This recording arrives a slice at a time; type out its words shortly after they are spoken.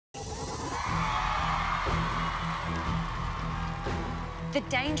The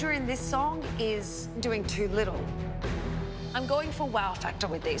danger in this song is doing too little. I'm going for wow factor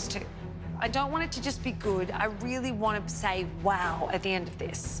with these two. I don't want it to just be good. I really want to say wow at the end of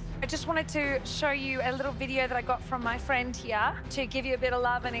this. I just wanted to show you a little video that I got from my friend here to give you a bit of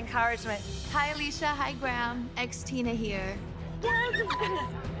love and encouragement. Hi, Alicia. Hi, Graham. Ex-Tina here.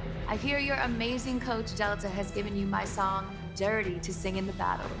 I hear your amazing coach, Delta, has given you my song, Dirty, to sing in the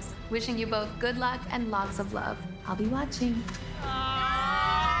battles. Wishing you both good luck and lots of love. I'll be watching.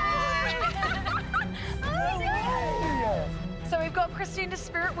 So we've got Christina's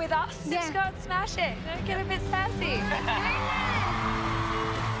spirit with us. Yeah. Let's go and smash it. Get a bit sassy.